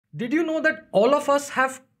Did you know that all of us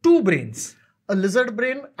have two brains? A lizard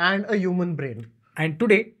brain and a human brain. And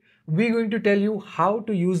today, we're going to tell you how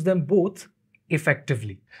to use them both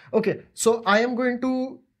effectively. Okay, so I am going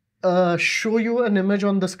to show you an image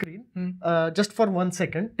on the screen. Just for 1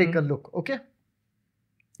 second, take a look, okay?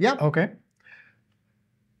 Yeah? Okay.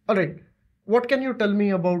 All right. What can you tell me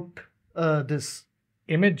about this?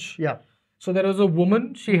 Image. Yeah. So there was a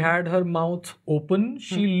woman, she had her mouth open.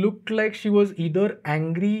 She looked like she was either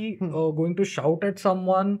angry or going to shout at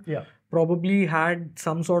someone. Yeah. Probably had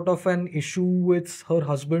some sort of an issue with her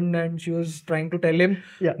husband and she was trying to tell him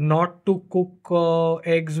not to cook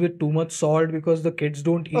eggs with too much salt because the kids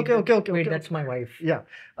don't eat. Okay. That's my wife. Yeah.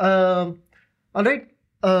 All right.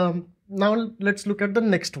 Now let's look at the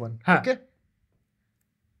next one. Okay.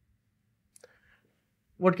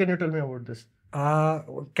 What can you tell me about this?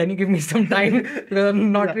 Can you give me some time? Because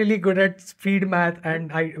I'm not really good at speed math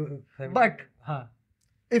and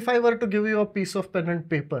if I were to give you a piece of pen and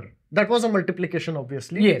paper, that was a multiplication,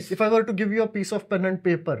 obviously. Yes. If I were to give you a piece of pen and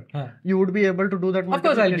paper, you would be able to do that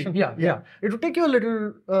multiplication. Of course, yeah. It would take you a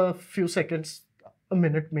little, few seconds, a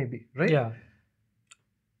minute maybe, right? Yeah.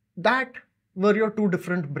 That were your two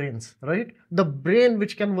different brains, right? The brain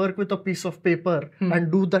which can work with a piece of paper and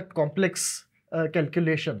do that complex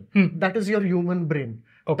calculation, that is your human brain.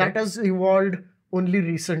 Okay. That has evolved only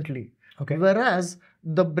recently. Okay. Whereas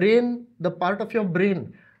the brain, the part of your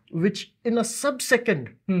brain which in a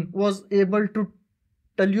sub-second was able to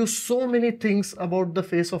tell you so many things about the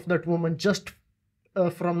face of that woman just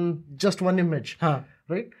from just one image,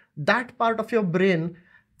 right? That part of your brain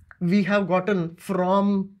we have gotten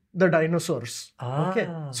from the dinosaurs. Okay,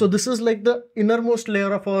 so this is like the innermost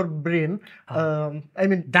layer of our brain. I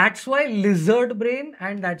mean, that's why lizard brain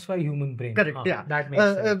and that's why human brain. Correct. Yeah, that makes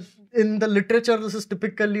sense. In the literature, this is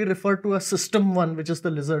typically referred to as system 1, which is the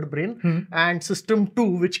lizard brain, and system 2,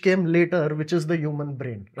 which came later, which is the human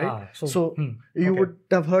brain, right? You would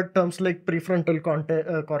have heard terms like prefrontal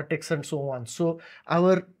cortex and so on. So I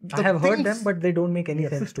have heard them, but they don't make any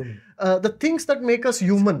sense to me. The things that make us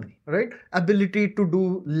human, right? Ability to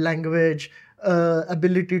do language,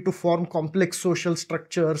 ability to form complex social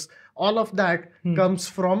structures, all of that comes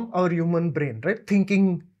from our human brain, right?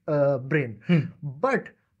 Thinking brain. But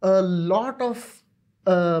a lot of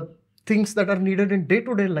things that are needed in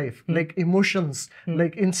day-to-day life, like emotions,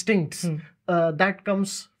 like instincts, that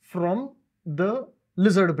comes from the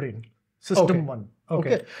lizard brain, system 1.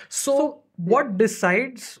 Okay. So what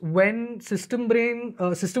decides when system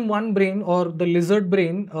 1 brain or the lizard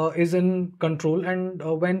brain is in control and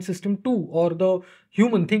when system 2 or the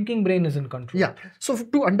human thinking brain is in control? Yeah. So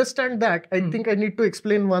to understand that, I think I need to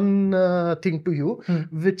explain one thing to you,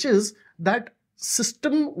 which is that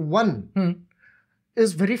system 1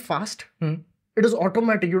 is very fast. It is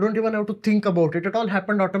automatic. You don't even have to think about it. It all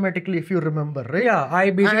happened automatically, if you remember, right? Yeah, I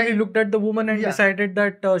basically looked at the woman and decided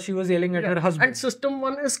that she was yelling at her husband. And system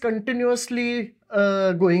 1 is continuously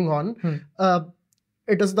going on.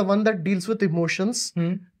 It is the one that deals with emotions.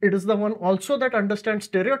 It is the one also that understands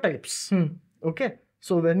stereotypes. Okay.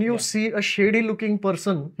 So when you see a shady looking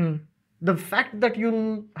person, the fact that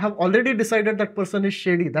you have already decided that person is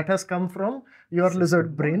shady, that has come from your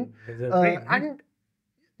lizard brain. And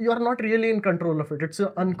you are not really in control of it. It's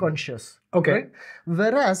unconscious. Okay. Right?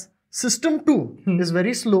 Whereas system 2 is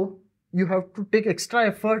very slow. You have to take extra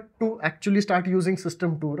effort to actually start using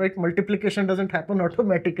system 2, right? Multiplication doesn't happen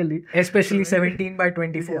automatically. Especially 17 by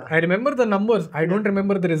 24. I remember the numbers. I don't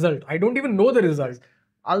remember the result. I don't even know the result.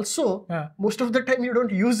 Also, most of the time you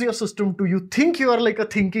don't use your system 2. You think you are like a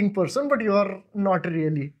thinking person, but you are not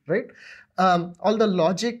really, right? All the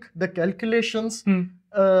logic, the calculations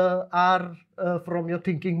are from your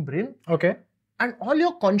thinking brain. Okay. And all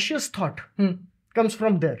your conscious thought comes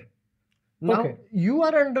from there. Now, you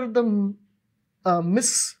are under the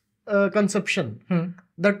misconception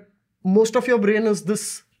that most of your brain is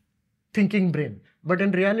this thinking brain. But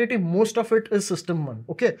in reality, most of it is system 1.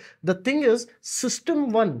 Okay. The thing is,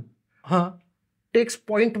 system 1 takes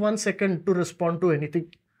 0.1 second to respond to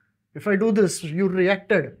anything. If I do this, you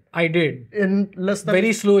reacted. I did. In less than...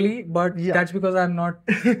 Very slowly, but that's because I'm not...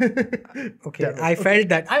 Okay, I felt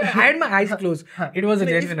that. I had my eyes closed. It was a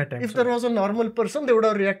genuine attempt. If there was a normal person, they would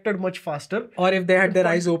have reacted much faster. Or if they had their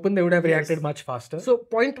eyes open, they would have reacted much faster. So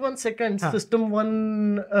 0.1 seconds, system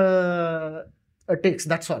 1 takes,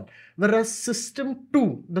 that's all. Whereas system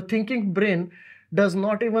 2, the thinking brain, does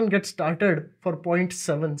not even get started for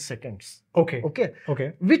 0.7 seconds. Okay.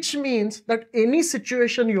 Which means that any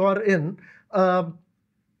situation you are in,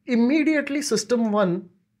 immediately system 1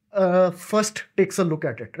 first takes a look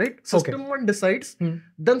at it, right? System 1 decides,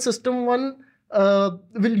 then system 1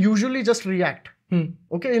 will usually just react.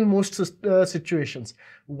 Okay, in most situations.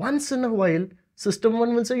 Once in a while, system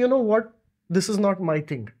one will say, you know what, this is not my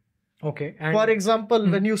thing. Okay. For example,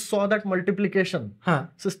 when you saw that multiplication,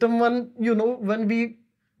 system one,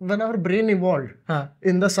 when our brain evolved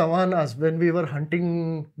in the savannas, when we were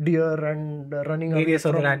hunting deer and running away various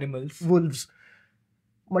from other animals, wolves,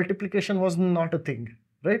 multiplication was not a thing,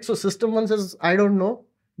 right? So system one says, I don't know,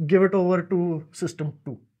 give it over to system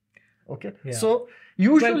two. Okay. Yeah. So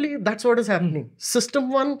usually that's what is happening. System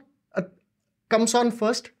one comes on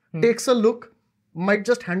first, takes a look, might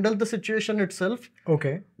just handle the situation itself.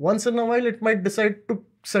 Okay. Once in a while, it might decide to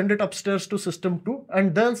send it upstairs to system two,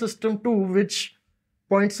 and then system two, which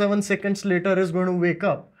 0.7 seconds later is going to wake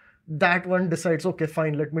up, that one decides, okay,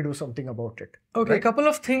 fine, let me do something about it. Okay, a couple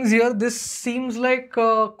of things here. This seems like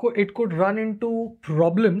it could run into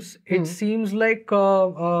problems. It seems like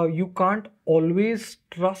you can't always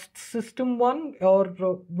trust system one, or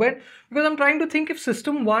because I'm trying to think, if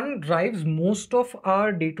system one drives most of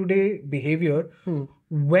our day-to-day behavior,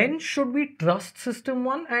 when should we trust system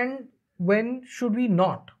one and when should we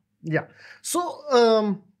not? Yeah.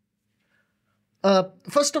 So,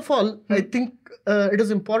 first of all, I think it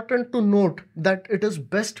is important to note that it is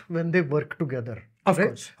best when they work together. Of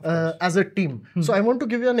course. As a team. So I want to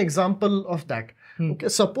give you an example of that. Okay.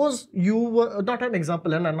 Suppose you were, not an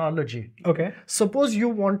example, an analogy. Okay. Suppose you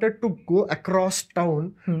wanted to go across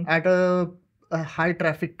town at a high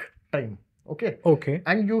traffic time. Okay. Okay.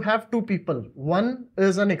 And you have two people. One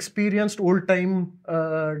is an experienced old-time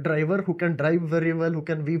driver who can drive very well, who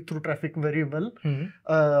can weave through traffic very well.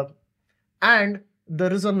 And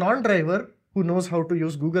there is a non-driver who knows how to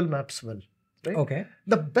use Google Maps well. Right? Okay.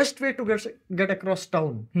 The best way to get across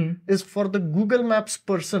town is for the Google Maps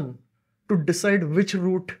person to decide which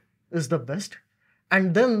route is the best,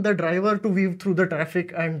 and then the driver to weave through the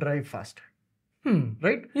traffic and drive fast.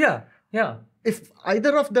 Right? Yeah. Yeah. If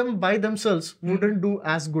either of them by themselves wouldn't do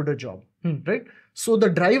as good a job. Right? So the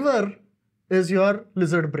driver is your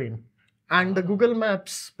lizard brain, and the Google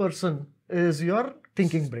Maps person is your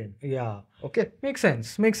thinking brain. Yeah. Okay. Makes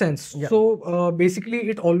sense. Makes sense. Yeah. So basically,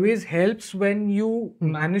 it always helps when you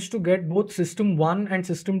manage to get both system one and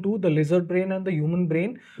system two, the lizard brain and the human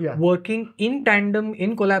brain, working in tandem,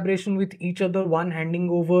 in collaboration with each other, one handing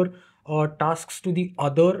over tasks to the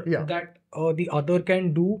other that the other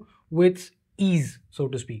can do with ease, so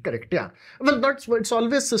to speak. Correct. Yeah. Well, it's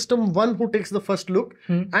always system one who takes the first look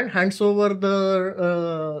and hands over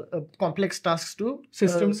the complex tasks to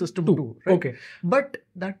system two. Right? Okay. But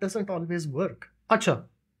that doesn't always work. Acha.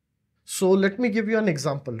 So let me give you an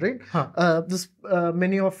example, right?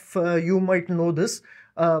 Many of you might know this,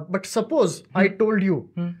 but suppose I told you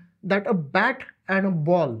that a bat and a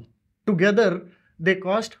ball together, they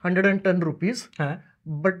cost 110 rupees.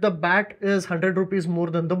 But the bat is 100 rupees more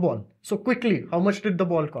than the ball. So quickly, how much did the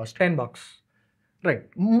ball cost? $10. Right.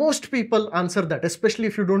 Most people answer that, especially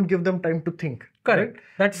if you don't give them time to think. Correct.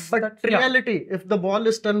 Right? But reality, if the ball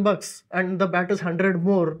is $10 and the bat is 100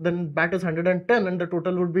 more, then bat is 110 and the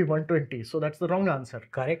total would be 120. So that's the wrong answer.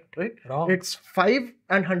 Correct. Right? Wrong. It's 5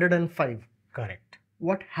 and 105. Correct.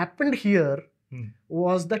 What happened here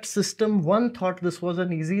was that system one thought this was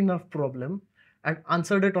an easy enough problem and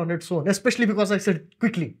answered it on its own, especially because I said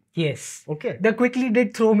quickly. Yes. Okay. The quickly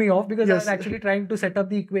did throw me off because I was actually trying to set up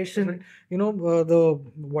the equation, the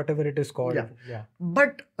whatever it is called. Yeah.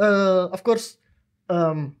 But of course,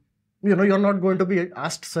 you're not going to be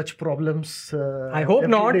asked such problems. I hope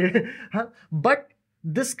not. But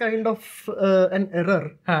this kind of an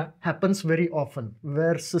error happens very often,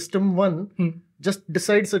 where system one just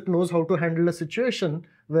decides it knows how to handle a situation,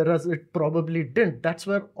 whereas it probably didn't. That's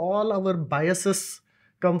where all our biases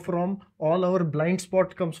come from, all our blind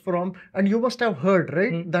spot comes from. And you must have heard,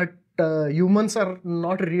 right, that humans are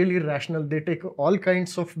not really rational. They take all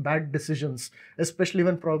kinds of bad decisions, especially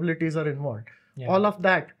when probabilities are involved. All of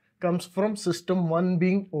that comes from system one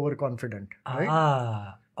being overconfident.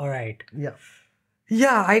 Right? All right. Yeah.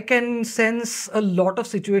 Yeah, I can sense a lot of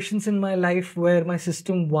situations in my life where my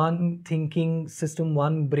system one thinking, system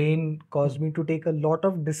one brain caused me to take a lot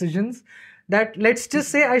of decisions that, let's just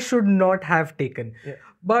say, I should not have taken.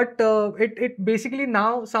 But it basically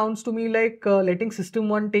now sounds to me like letting system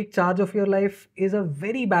one take charge of your life is a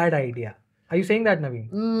very bad idea. Are you saying that, Naveen?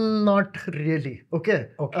 Not really. Okay.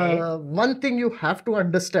 One thing you have to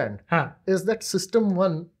understand is that system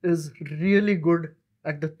one is really good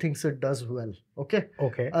at the things it does well. Okay.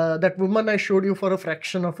 That woman I showed you for a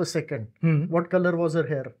fraction of a second. What color was her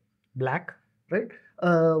hair? Black. Right.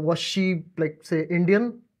 Was she, like, say,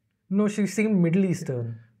 Indian? No, she seemed Middle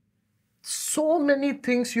Eastern. So many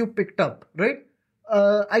things you picked up, right?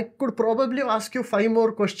 I could probably ask you 5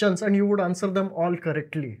 more questions and you would answer them all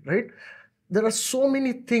correctly, right? There are so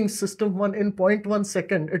many things system 1 in 0.1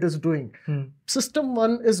 second it is doing. System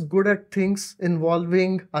 1 is good at things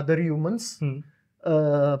involving other humans,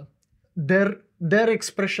 their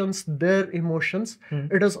expressions, their emotions.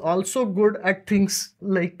 It is also good at things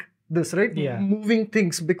like this, right? Moving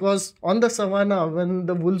things, because on the savannah when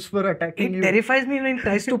the wolves were attacking It terrifies me when it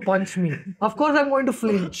tries to punch me. Of course I'm going to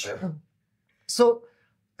flinch. So,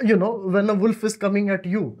 when a wolf is coming at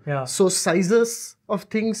you, so sizes of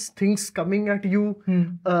things coming at you,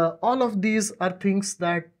 all of these are things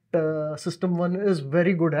that system 1 is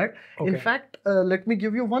very good at. In fact, let me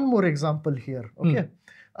give you one more example here. Okay.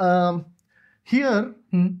 Here,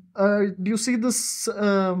 do you see this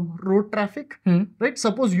road traffic? Right?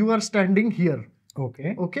 Suppose you are standing here.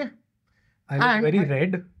 Okay. I look very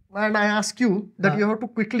red. And I ask you that you have to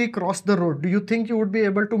quickly cross the road. Do you think you would be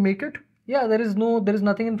able to make it? Yeah, there is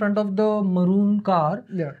nothing in front of the maroon car.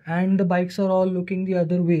 And the bikes are all looking the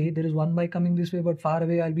other way. There is one bike coming this way, but far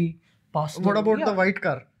away I'll be past. What about the white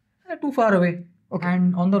car? Too far away.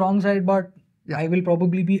 And on the wrong side, but I will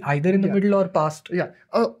probably be either in the middle or past.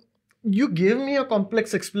 You gave me a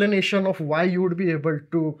complex explanation of why you would be able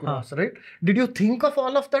to cross, right? Did you think of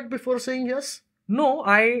all of that before saying yes? No,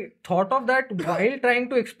 I thought of that while trying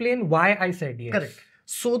to explain why I said yes. Correct.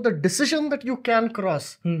 So the decision that you can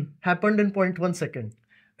cross happened in 0.1 second.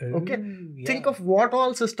 Okay. Think of what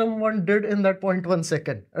all system 1 did in that 0.1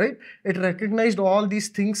 second, right? It recognized all these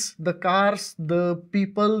things, the cars, the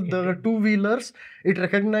people, the two-wheelers. It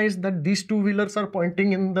recognized that these two-wheelers are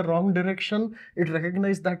pointing in the wrong direction. It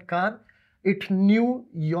recognized that car. It knew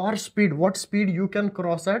your speed, what speed you can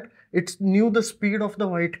cross at. It knew the speed of the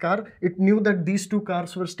white car. It knew that these two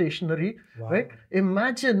cars were stationary, right?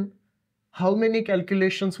 Imagine how many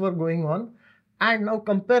calculations were going on. And now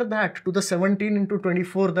compare that to the 17 into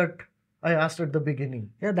 24 that I asked at the beginning.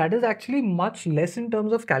 Yeah, that is actually much less in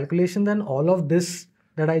terms of calculation than all of this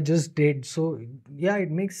that I just did. So yeah, it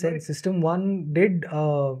makes sense. Right. System 1 did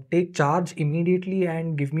take charge immediately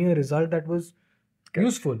and give me a result that was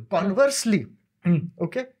useful. Conversely,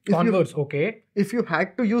 if you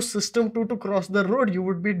had to use system 2 to cross the road, you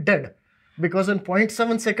would be dead. Because in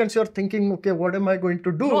 0.7 seconds, you're thinking, okay, what am I going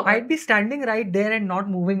to do? No, I'd be standing right there and not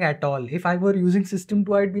moving at all. If I were using system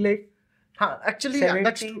 2, I'd be like, actually,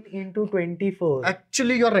 17 into 24.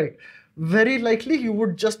 Actually, you're right. Very likely, you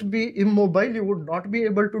would just be immobile. You would not be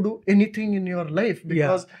able to do anything in your life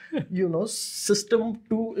because, system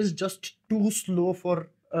 2 is just too slow for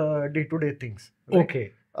day-to-day things.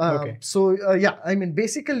 Right? So,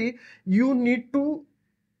 basically, you need to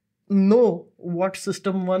know what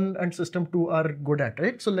system 1 and system 2 are good at,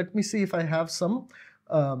 right? So let me see if I have some.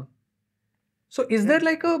 So is there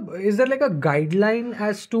like a guideline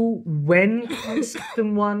as to when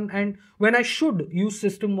system 1 and when I should use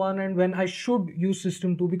system 1 and when I should use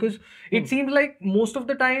system 2? Because it seems like most of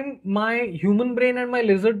the time my human brain and my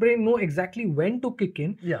lizard brain know exactly when to kick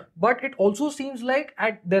in. But it also seems like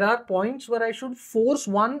there are points where I should force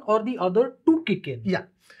one or the other to kick in.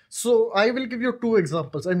 So I will give you 2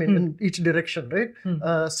 examples. In each direction, right?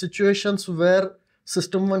 Situations where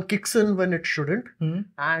system 1 kicks in when it shouldn't,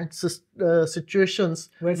 and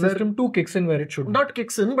situations where system 2 kicks in where it shouldn't. Not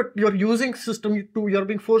kicks in, but you're using system 2. You're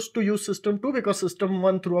being forced to use system 2 because system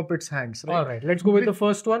 1 threw up its hands. Right? All right, let's go with the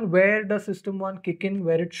first one. Where does system 1 kick in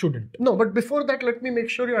where it shouldn't? No, but before that, let me make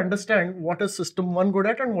sure you understand what is system 1 good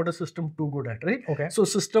at and what is system 2 good at, right? Okay. So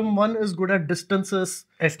system 1 is good at distances,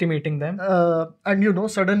 estimating them,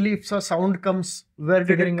 and suddenly if a sound comes, where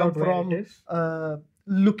did it come from?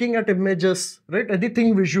 Looking at images, right?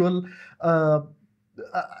 Anything visual,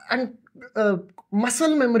 and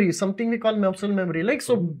muscle memory, something we call muscle memory.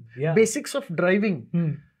 Basics of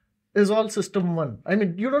driving is all system 1.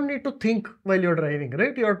 You don't need to think while you're driving,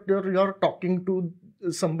 right? You're talking to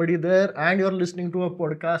somebody there and you're listening to a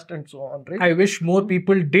podcast and so on, right? I wish more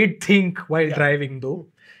people did think while driving though.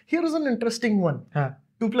 Here is an interesting one.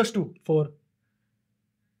 2 plus 2. 4.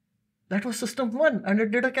 That was system 1 and it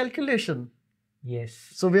did a calculation. Yes.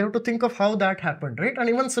 So we have to think of how that happened, right? And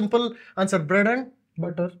even simple answer, bread and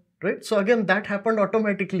butter. Right? So again, that happened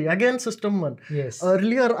automatically. Again, system 1. Yes.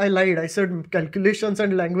 Earlier, I lied. I said calculations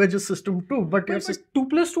and language is system 2. But 2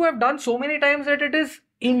 plus 2 I've done so many times that it is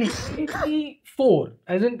infinitely 4.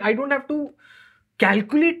 As in, I don't have to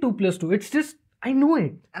calculate 2 plus 2. It's just, I know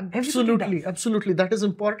it. Absolutely. Absolutely. That is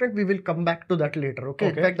important. We will come back to that later. Okay.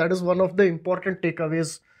 In fact, that is one of the important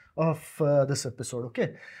takeaways of this episode.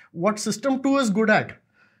 Okay. What system 2 is good at?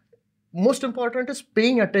 Most important is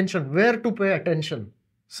paying attention. Where to pay attention.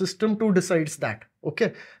 System 2 decides that.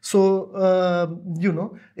 Okay. So,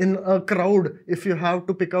 in a crowd, if you have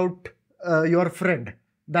to pick out your friend,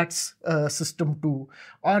 that's system 2.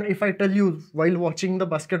 Or if I tell you while watching the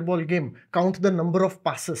basketball game, count the number of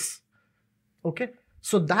passes. Okay.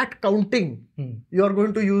 So that counting, you are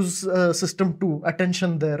going to use system 2,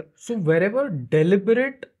 attention there. So wherever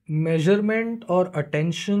deliberate measurement or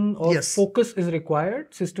attention or focus is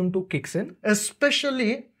required, system 2 kicks in.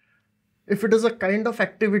 Especially if it is a kind of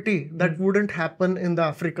activity that wouldn't happen in the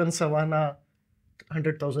African savannah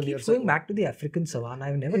 100,000 years ago. Going back to the African savannah,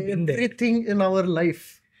 I've never been there. Everything in our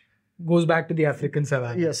life goes back to the African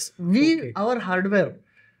savannah. Yes. Our hardware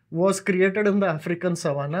was created in the African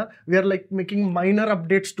savannah. We are like making minor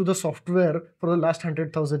updates to the software for the last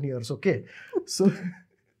 100,000 years. Okay. So,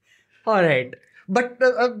 all right. But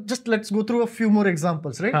just let's go through a few more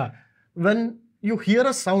examples, right? When you hear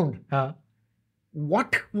a sound,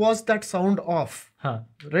 what was that sound of?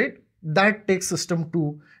 Right? That takes system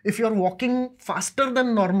 2. If you're walking faster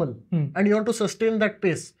than normal and you want to sustain that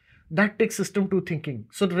pace, that takes system 2 thinking.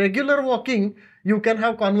 So regular walking, you can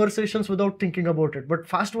have conversations without thinking about it. But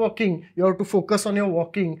fast walking, you have to focus on your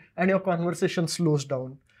walking and your conversation slows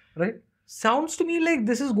down, right? Sounds to me like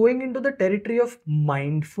this is going into the territory of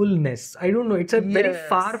mindfulness. I don't know. It's a very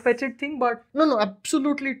far-fetched thing, but... No,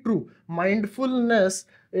 absolutely true. Mindfulness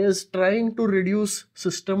is trying to reduce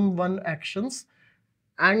system 1 actions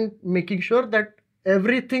and making sure that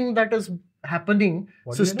everything that is happening,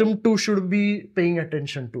 system 2 should be paying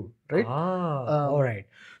attention to, right? All right.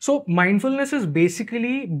 So mindfulness is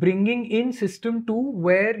basically bringing in system 2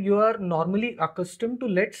 where you are normally accustomed to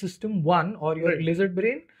let system 1 or your lizard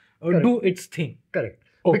brain do its thing. Correct.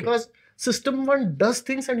 Okay. Because system 1 does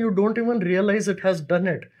things and you don't even realize it has done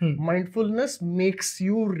it. Mindfulness makes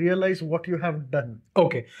you realize what you have done.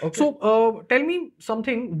 Okay. So tell me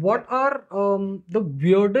something. What are the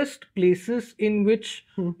weirdest places in which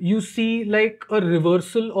you see like a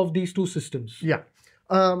reversal of these two systems? Yeah.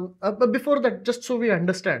 But before that, just so we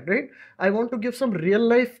understand, right? I want to give some real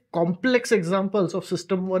life complex examples of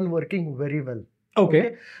system 1 working very well.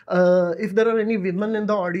 Okay. If there are any women in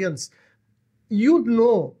the audience, you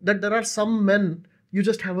know that there are some men you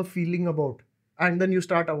just have a feeling about and then you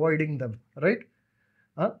start avoiding them, right?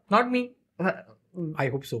 Not me. I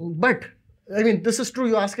hope so. But, I mean, this is true.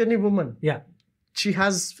 You ask any woman. Yeah. She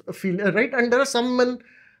has a feeling, right? And there are some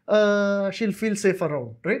men she'll feel safe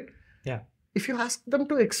around, right? Yeah. If you ask them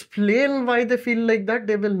to explain why they feel like that,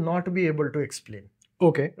 they will not be able to explain.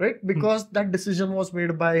 Okay. Right? Because that decision was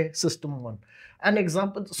made by system 1. An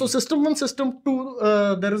example. So system 1, system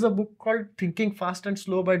 2, there is a book called Thinking Fast and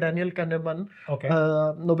Slow by Daniel Kahneman,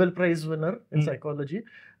 Nobel Prize winner in psychology.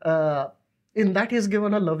 In that, he's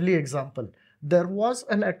given a lovely example. There was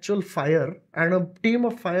an actual fire and a team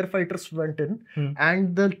of firefighters went in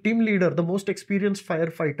and the team leader, the most experienced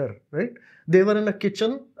firefighter, right? They were in a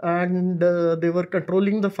kitchen and they were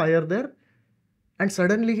controlling the fire there. And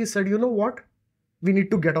suddenly he said, you know what? We need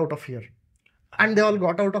to get out of here. And they all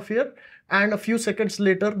got out of here. And a few seconds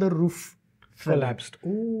later, the roof collapsed.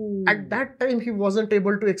 At that time, he wasn't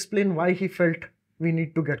able to explain why he felt we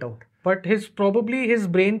need to get out. But probably his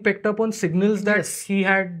brain picked up on signals that he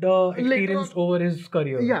had experienced over his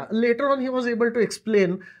career. Yeah, later on he was able to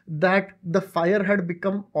explain that the fire had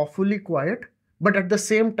become awfully quiet, but at the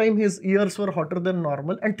same time his ears were hotter than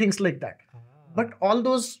normal and things like that. But all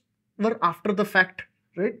those were after the fact,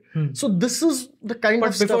 right? So this is the kind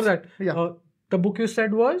of stuff. But before that, the book you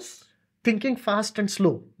said was? Thinking Fast and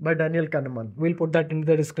Slow by Daniel Kahneman. We'll put that in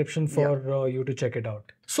the description for you to check it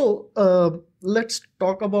out. So let's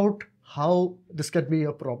talk about how this can be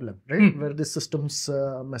a problem, right? Where the systems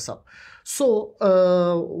mess up. So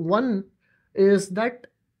one is that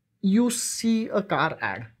you see a car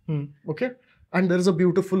ad, okay? And there's a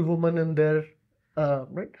beautiful woman in there,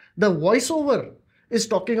 right? The voiceover is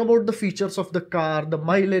talking about the features of the car, the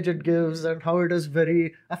mileage it gives and how it is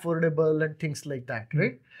very affordable and things like that,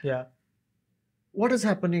 right? Yeah. What is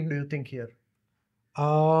happening, do you think, here?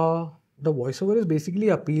 The voiceover is basically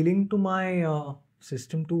appealing to my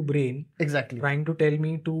system 2 brain. Exactly. Trying to tell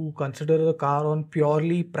me to consider the car on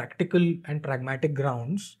purely practical and pragmatic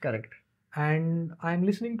grounds. Correct. And I'm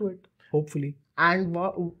listening to it, hopefully. And,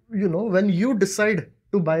 you know, when you decide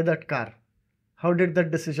to buy that car, how did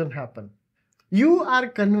that decision happen? You are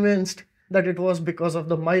convinced that it was because of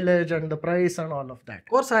the mileage and the price and all of that. Of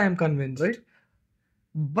course I am convinced. Right?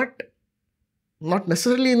 But not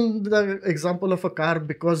necessarily in the example of a car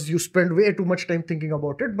because you spend way too much time thinking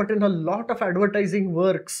about it, but in a lot of advertising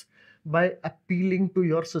works by appealing to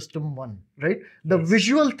your system 1, right? The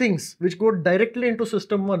visual things which go directly into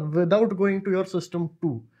system 1 without going to your system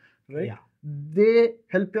 2, right? Yeah. They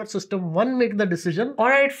help your system one make the decision. All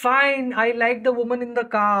right, fine. I like the woman in the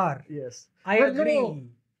car. Yes. I agree. No,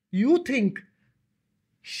 you think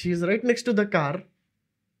she's right next to the car.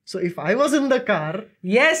 So if I was in the car,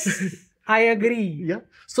 Yes, I agree. yeah.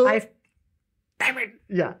 So Damn it.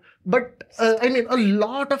 yeah, but I mean, a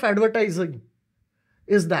lot of advertising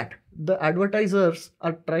is that the advertisers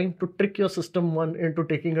are trying to trick your system one into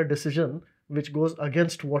taking a decision which goes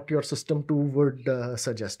against what your system two would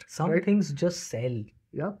suggest. Some right? things just sell.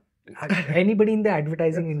 Yeah. Anybody in the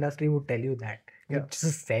advertising industry would tell you that. Yeah. It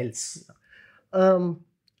just sells.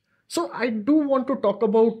 So I do want to talk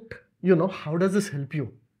about, how does this help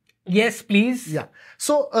you? Yes, please. Yeah.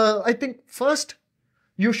 So I think first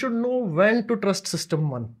you should know when to trust system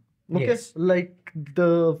one. Okay. Yes. Like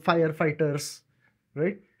the firefighters,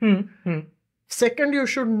 right? Second, you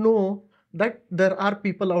should know that there are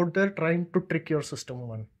people out there trying to trick your system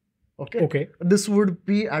one. Okay. Okay. This would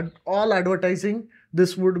be all advertising.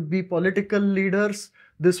 This would be political leaders.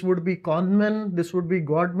 This would be conmen. This would be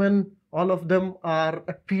godmen. All of them are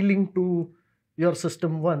appealing to your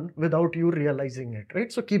system one without you realizing it,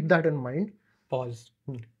 right? So keep that in mind. Pause.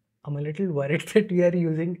 I'm a little worried that we are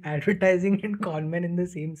using advertising and conmen in the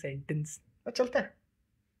same sentence. Chalta hai.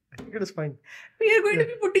 I think it is fine. We are going to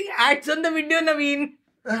be putting ads on the video, Naveen.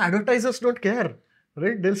 Advertisers don't care,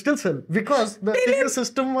 right? They'll still sell because the thing is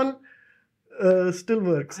system one still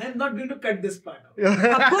works. I am not going to cut this part out.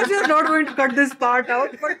 Yeah. Of course, you're not going to cut this part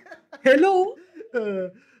out, but hello.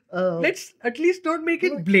 Let's at least not make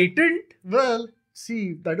it blatant. Well,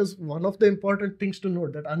 see, that is one of the important things to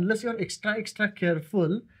note, that unless you're extra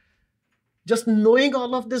careful, just knowing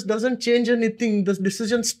all of this doesn't change anything. This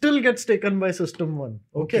decision still gets taken by system one.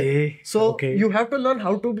 Okay. So you have to learn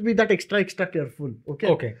how to be that extra careful.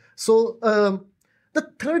 Okay. So the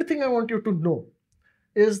third thing I want you to know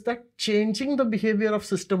is that changing the behavior of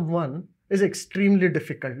system one is extremely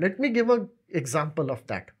difficult. Let me give an example of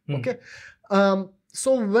that. Okay.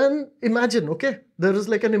 So imagine, there is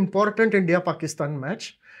like an important India-Pakistan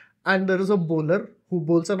match and there is a bowler who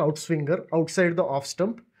bowls an outswinger outside the off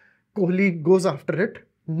stump. Kohli goes after it,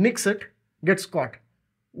 nicks it, gets caught.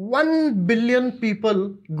 1 billion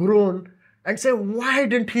people groan and say, why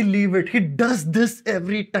didn't he leave it? He does this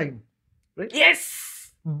every time. Right?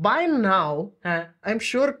 Yes. By now, I'm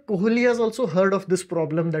sure Kohli has also heard of this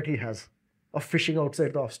problem that he has of fishing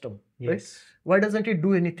outside the off stump. Yes. Right? Why doesn't he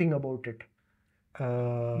do anything about it?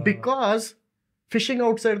 Because fishing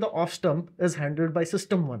outside the off stump is handled by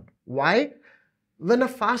system one. Why? When a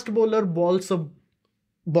fast bowler bowls a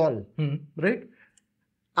ball, right?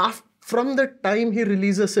 From the time he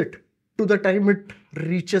releases it to the time it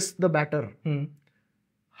reaches the batter,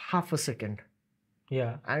 half a second.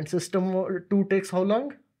 Yeah. And system 2 takes how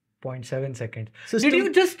long? 0.7 seconds. Did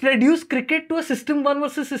you just reduce cricket to a system 1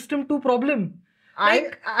 versus system 2 problem?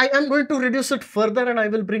 I am going to reduce it further and I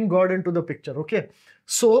will bring God into the picture. Okay.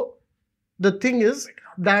 So the thing is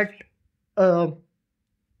that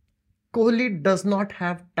Kohli does not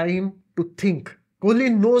have time to think.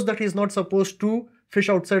 Kohli knows that he's not supposed to fish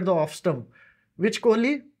outside the off stump. Which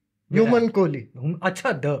Kohli? Human Kohli.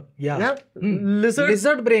 Acha, Yeah.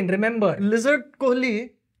 Lizard brain, remember. Lizard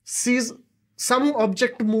Kohli sees some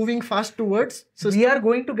object moving fast towards system. We are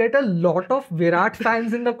going to get a lot of Virat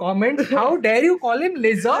fans in the comments. How dare you call him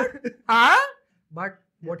lizard? But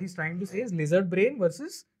what he's trying to say is lizard brain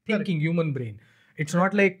versus thinking human brain. It's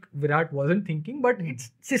not like Virat wasn't thinking, but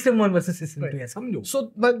it's system 1 versus system 2. Right.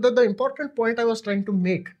 So, but the important point I was trying to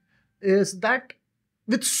make is that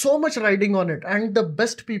with so much riding on it and the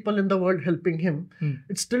best people in the world helping him,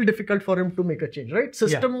 it's still difficult for him to make a change, right?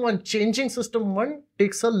 Changing system 1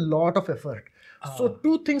 takes a lot of effort. So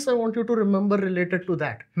 2 things I want you to remember related to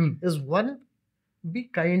that is 1, be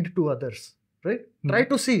kind to others, right? Try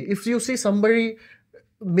to see, if you see somebody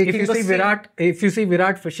making if you see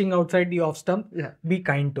Virat fishing outside the off stump, be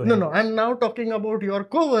kind to him. No, I'm now talking about your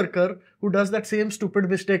co-worker who does that same stupid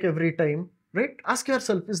mistake every time. Right? Ask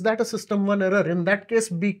yourself, is that a system 1 error? In that case,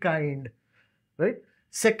 be kind. Right?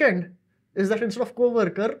 Second is that instead of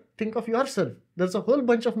co-worker, think of yourself. There's a whole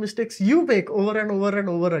bunch of mistakes you make over and over and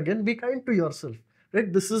over again. Be kind to yourself.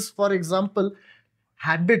 Right? This is, for example,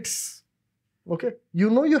 habits. Okay? You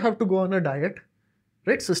know you have to go on a diet.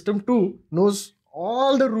 Right? System 2 knows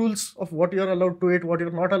all the rules of what you're allowed to eat, what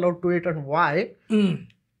you're not allowed to eat, and why.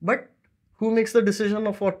 But who makes the decision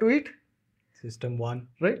of what to eat? System 1.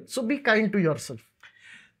 Right? So be kind to yourself.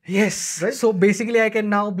 Yes. Right? So basically I can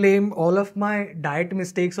now blame all of my diet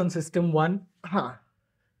mistakes on system 1.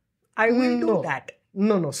 I will do that.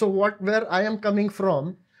 No. So where I am coming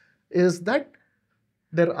from is that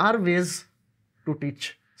there are ways to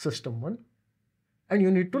teach system 1 and you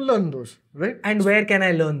need to learn those, right? And where can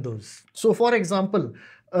I learn those? So, for example,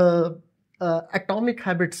 Atomic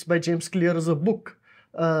Habits by James Clear is a book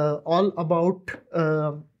all about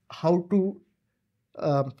how to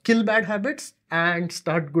kill bad habits and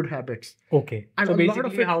start good habits. Okay. And so a lot of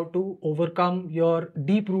basically it- how to overcome your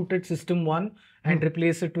deep-rooted system 1 and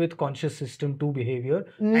replace it with conscious system 2 behavior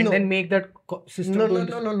and No. then make that system No, 2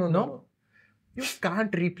 no, into... no.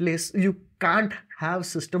 You can't have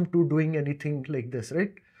system 2 doing anything like this,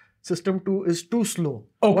 right? System 2 is too slow.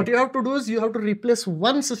 Okay. What you have to do is you have to replace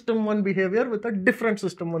one system 1 behavior with a different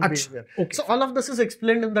system 1 Achha. behavior. Okay. So all of this is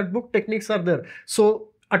explained in that book. Techniques are there. So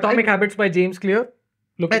Atomic Habits by James Clear.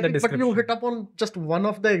 Look I in the think, but description. you hit upon just one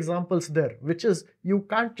of the examples there, which is you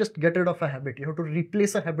can't just get rid of a habit. You have to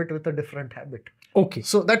replace a habit with a different habit. Okay.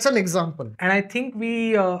 So that's an example. And I think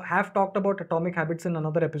we have talked about Atomic Habits in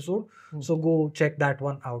another episode. So go check that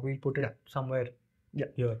one out. We'll put it somewhere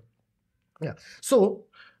here. Yeah. So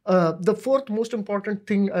the fourth most important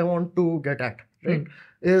thing I want to get at, right,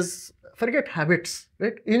 is forget habits,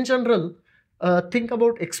 right? In general, think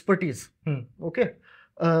about expertise. Okay.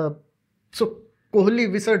 So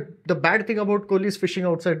Kohli, we said the bad thing about Kohli is fishing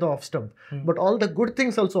outside the off stump. But all the good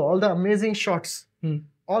things also, all the amazing shots,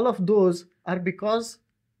 all of those are because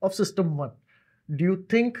of system 1. Do you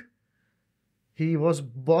think he was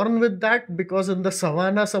born with that because in the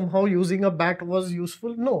savannah somehow using a bat was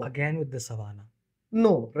useful? No. Again with the savannah.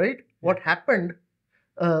 No, right? What happened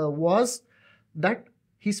was that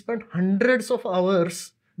he spent hundreds of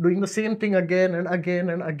hours doing the same thing again and again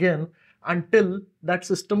and again until that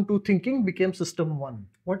system 2 thinking became system 1.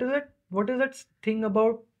 What is it? What is that thing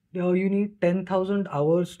about you need 10,000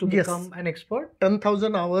 hours to become an expert?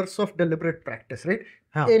 10,000 hours of deliberate practice, right?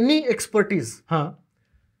 Any expertise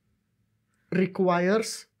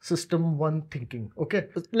requires system 1 thinking. Okay.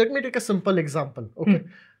 Let me take a simple example. Okay.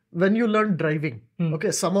 When you learn driving,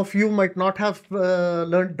 okay, some of you might not have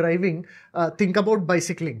learned driving. Think about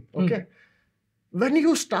bicycling. Okay. When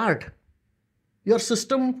you start, your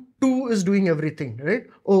system 2 is doing everything, right?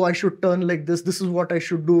 Oh, I should turn like this. This is what I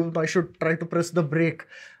should do. I should try to press the brake.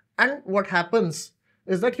 And what happens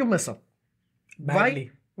is that you mess up.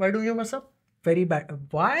 Badly. Why do you mess up? Very bad.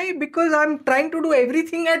 Why? Because I'm trying to do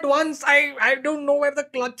everything at once. I don't know where the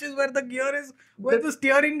clutch is, where the gear is, where the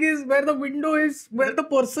steering is, where the window is, where the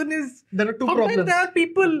person is. There are two Sometimes problems. there are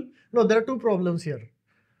people. No, there are two problems here.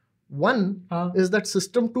 One is that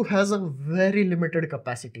system 2 has a very limited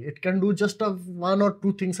capacity. It can do just one or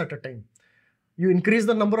two things at a time. You increase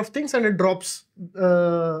the number of things and it drops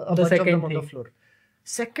a bunch of them on the floor.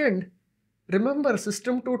 Second, remember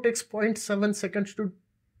system 2 takes 0.7 seconds to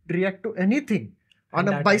react to anything. On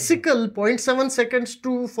a bicycle, 0.7 seconds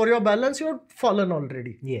for your balance, you're fallen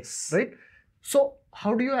already. Yes. Right? So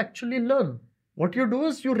how do you actually learn? What you do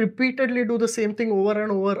is you repeatedly do the same thing over and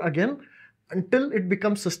over again until it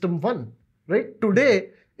becomes system 1, right? Today,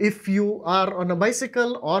 if you are on a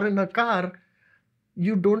bicycle or in a car,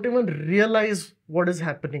 you don't even realize what is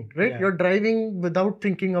happening, right? You're driving without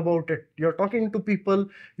thinking about it. You're talking to people.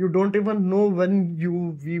 You don't even know when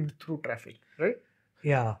you weaved through traffic, right?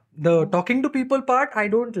 Yeah. The talking to people part, I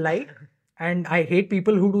don't like. And I hate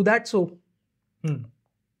people who do that. So,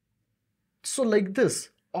 So like this,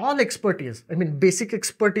 all expertise, I mean, basic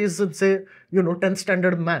expertise in say, 10th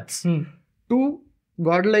standard maths, to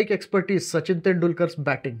godlike expertise, Sachin Tendulkar's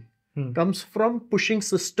batting, comes from pushing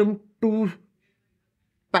system 2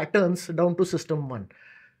 patterns down to system 1.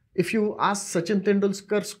 If you ask Sachin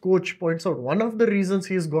Tendulkar's coach points out, one of the reasons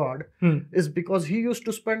he is God is because he used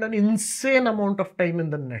to spend an insane amount of time in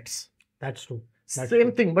the nets. That's true.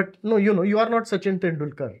 Same thing, but no, you are not Sachin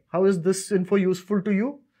Tendulkar. How is this info useful to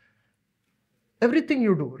you? Everything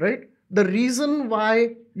you do, right? The reason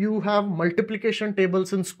why you have multiplication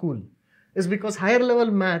tables in school is because higher level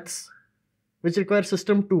maths, which require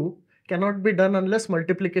system 2, cannot be done unless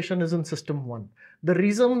multiplication is in system 1. The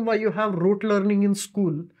reason why you have rote learning in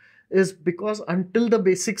school is because until the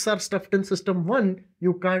basics are stuffed in system 1,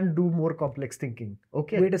 you can't do more complex thinking.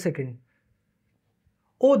 Okay. Wait a second.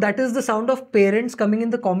 Oh, that is the sound of parents coming in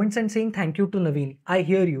the comments and saying thank you to Naveen. I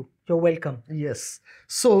hear you. You're welcome. Yes.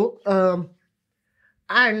 So,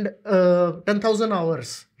 10,000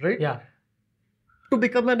 hours, right? Yeah. To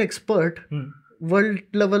become an expert, world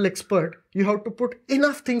level expert, you have to put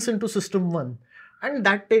enough things into system 1. And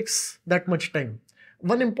that takes that much time.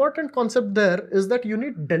 One important concept there is that you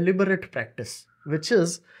need deliberate practice, which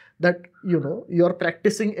is that, you're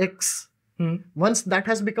practicing X. Once that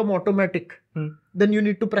has become automatic, then you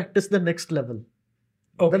need to practice the next level.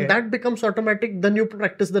 Okay. When that becomes automatic, then you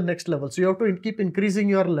practice the next level. So you have to keep increasing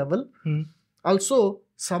your level. Also,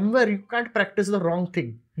 somewhere you can't practice the wrong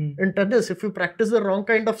thing. Hmm. In tennis, if you practice the wrong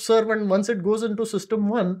kind of serve and once it goes into system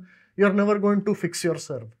 1, you're never going to fix your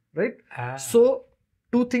serve, right? So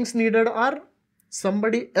two things needed are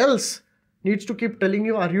somebody else needs to keep telling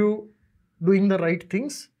you, are you doing the right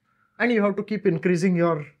things? And you have to keep increasing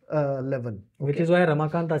your level. Which is why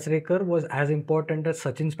Ramakant Achrekar was as important as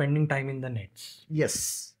Sachin spending time in the nets.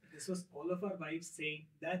 Yes. This was all of our wives saying,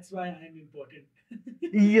 that's why I'm important.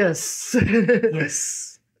 Yes.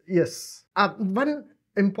 Yes. Yes. One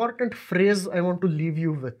important phrase I want to leave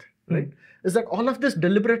you with, right, is that all of this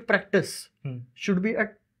deliberate practice should be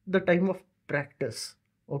at the time of practice.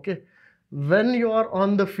 Okay. When you are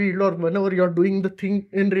on the field or whenever you're doing the thing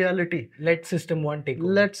in reality, let system 1 take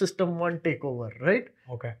over. Let system 1 take over, right?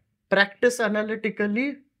 Okay. Practice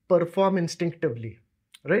analytically, perform instinctively,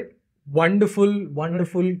 right? Wonderful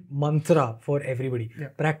mantra for everybody. Yeah.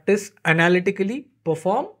 Practice analytically,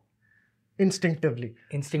 perform instinctively.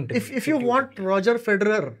 If you want Roger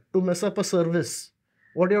Federer to mess up a service,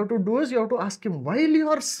 what you have to do is you have to ask him, while you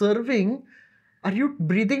are serving, are you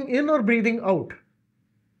breathing in or breathing out?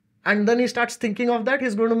 And then he starts thinking of that,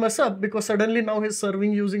 he's going to mess up because suddenly now he's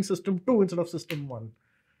serving using system 2 instead of system 1.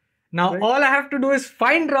 Now, right? all I have to do is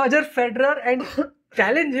find Roger Federer and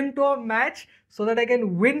challenge him to a match so that I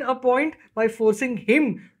can win a point by forcing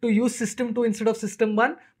him to use system 2 instead of system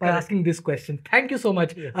 1 by asking this question. Thank you so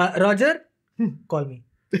much. Yeah. Roger, call me.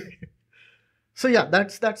 So yeah,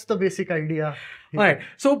 that's the basic idea. Alright,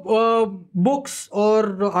 so books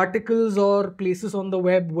or articles or places on the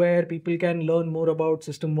web where people can learn more about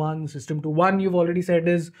system 1, system 2. One you've already said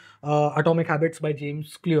is Atomic Habits by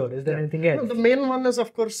James Clear. Is there anything else? No, the main one is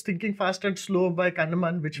of course Thinking Fast and Slow by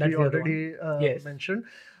Kahneman, which we already mentioned.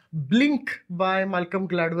 Blink by Malcolm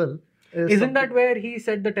Gladwell. Isn't that where he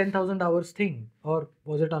said the 10,000 hours thing? Or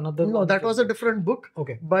was it another? No, that was a different book.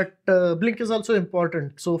 Okay. But Blink is also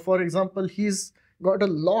important. So for example, he's got a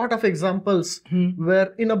lot of examples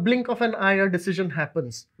where in a blink of an eye a decision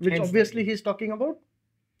happens, which obviously he's talking about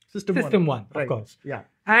system 1, right. Of course. Yeah.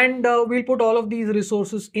 And we'll put all of these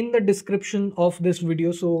resources in the description of this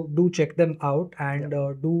video, so do check them out and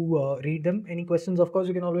do read them. Any questions, of course,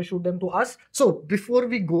 you can always shoot them to us. So before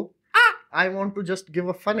we go, I want to just give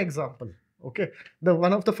a fun example. Okay,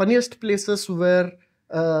 one of the funniest places where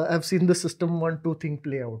I've seen the system 1-2 thing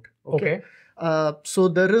play out. Okay. So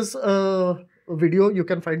there is a video, you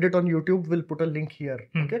can find it on YouTube. We'll put a link here.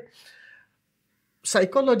 Okay.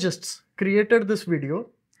 Psychologists created this video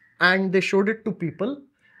and they showed it to people,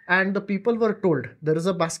 and the people were told there is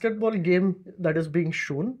a basketball game that is being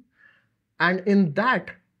shown, and in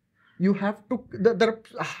that you have to,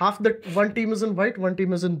 one team is in white, one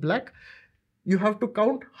team is in black. You have to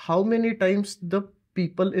count how many times the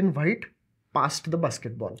people in white passed the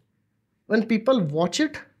basketball. When people watch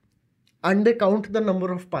it and they count the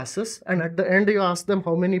number of passes, and at the end you ask them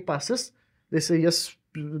how many passes, they say yes,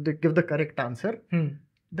 they give the correct answer.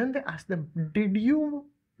 Then they ask them, did you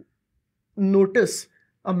notice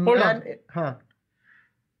a man?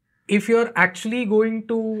 If you're actually going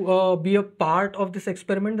to be a part of this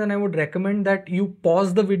experiment, then I would recommend that you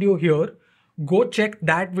pause the video here, go check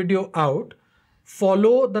that video out,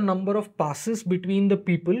 follow the number of passes between the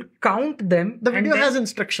people, count them. The video has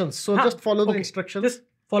instructions, so just follow the instructions. Just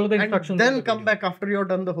follow the instructions. And then come back after you're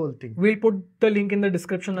done the whole thing. We'll put the link in the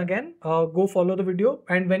description again. Go follow the video,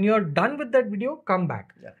 and when you're done with that video, come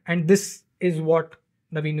back. And this is what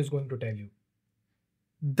Naveen is going to tell you.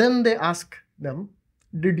 Then they ask them,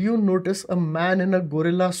 did you notice a man in a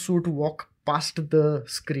gorilla suit walk past the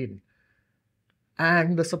screen?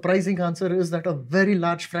 And the surprising answer is that a very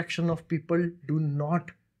large fraction of people do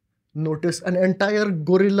not notice an entire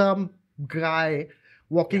gorilla guy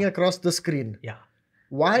walking across the screen.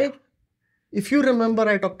 Why? If you remember,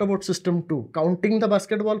 I talked about system 2. Counting the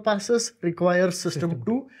basketball passes requires system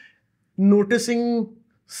 2. Noticing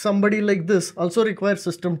somebody like this also requires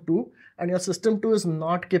system 2. And your system 2 is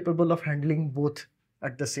not capable of handling both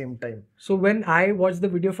at the same time. So when I watched the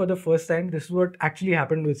video for the first time, this is what actually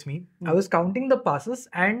happened with me. I was counting the passes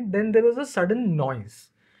and then there was a sudden noise.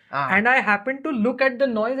 And I happened to look at the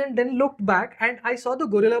noise and then looked back and I saw the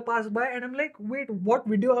gorilla pass by and I'm like, wait, what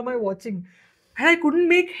video am I watching? And I couldn't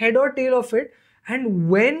make head or tail of it. And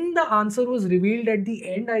when the answer was revealed at the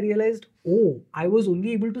end, I realized, oh, I was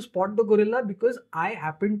only able to spot the gorilla because I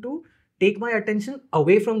happened to take my attention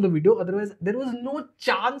away from the video. Otherwise, there was no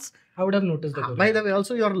chance I would have noticed the gorilla. By the way,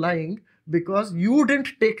 also you're lying because you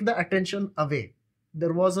didn't take the attention away.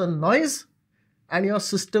 There was a noise and your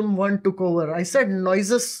system 1 took over. I said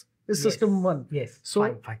noises is system 1. Yes.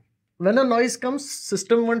 So fine. When a noise comes,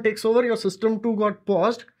 system 1 takes over, your system 2 got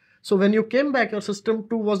paused. So when you came back, your system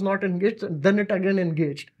 2 was not engaged, and then it again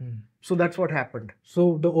engaged. So that's what happened.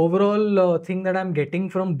 So the overall thing that I'm getting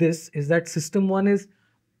from this is that system 1 is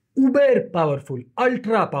uber powerful,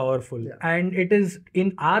 ultra powerful, and it is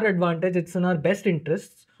in our advantage, it's in our best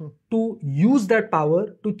interests to use that power,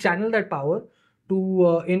 to channel that power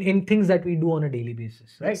to in things that we do on a daily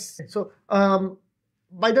basis, right? So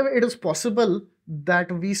by the way, it is possible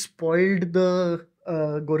that we spoiled the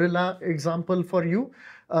gorilla example for you.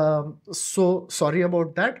 So sorry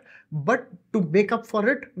about that. But to make up for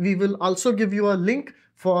it, we will also give you a link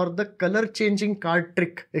for the color changing card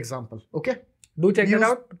trick example. Okay? Do check it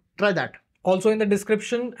out. Try that. Also in the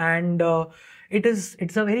description, and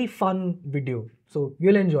it's a very fun video. So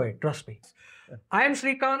you'll enjoy it, trust me. I am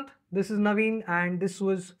Srikanth, this is Naveen, and this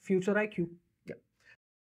was Future IQ.